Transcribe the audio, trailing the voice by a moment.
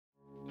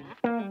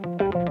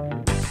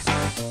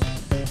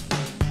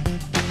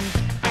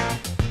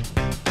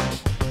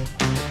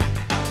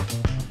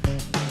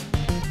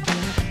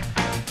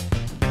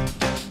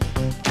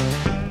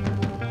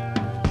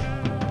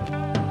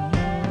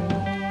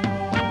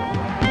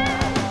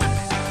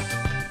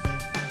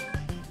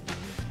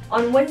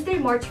On Wednesday,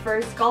 March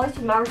 1st, scholars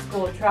from our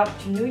school traveled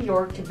to New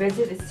York to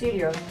visit the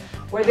studio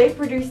where they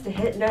produced the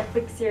hit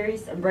Netflix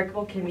series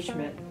Unbreakable Kimmy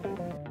Schmidt.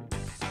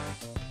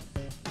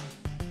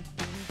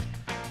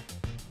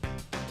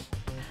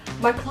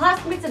 My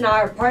classmates and I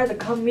are part of the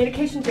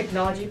Communication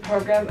Technology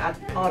program at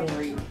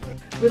Unread.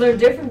 We learn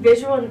different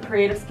visual and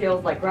creative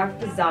skills like graphic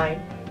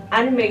design,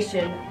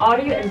 animation,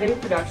 audio and video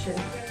production,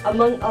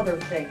 among other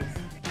things.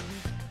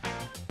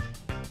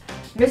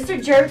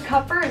 Mr. Jared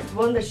Kupfer is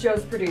one of the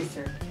show's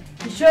producers.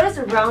 He showed us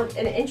around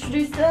and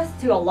introduced us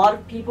to a lot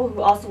of people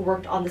who also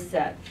worked on the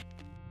set.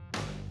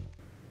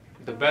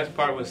 The best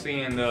part was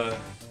seeing the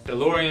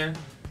DeLorean,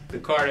 the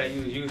car that he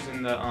was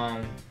using,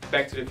 the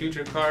Back to the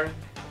Future car.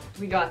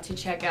 We got to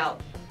check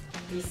out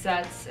these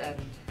sets, and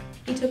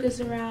he took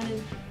us around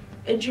and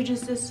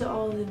introduced us to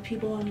all the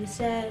people on the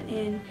set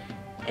and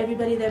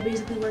everybody that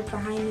basically worked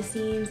behind the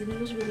scenes, and it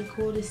was really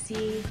cool to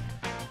see.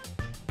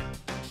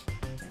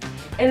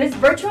 In this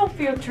virtual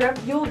field trip,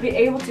 you will be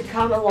able to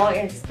come along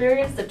and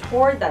experience the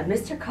tour that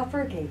Mr.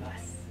 Kupfer gave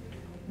us.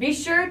 Be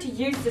sure to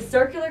use the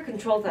circular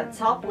controls at the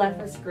top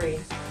left of the screen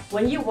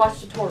when you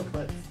watch the tour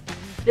clips.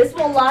 This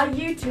will allow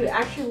you to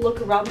actually look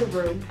around the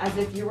room as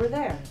if you were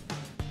there.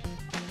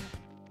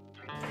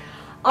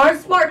 On a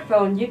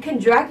smartphone, you can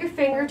drag your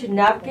finger to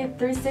navigate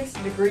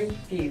 360-degree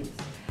views.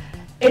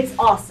 It's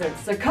awesome,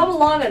 so come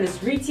along on this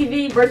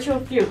ReadTV virtual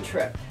field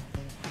trip.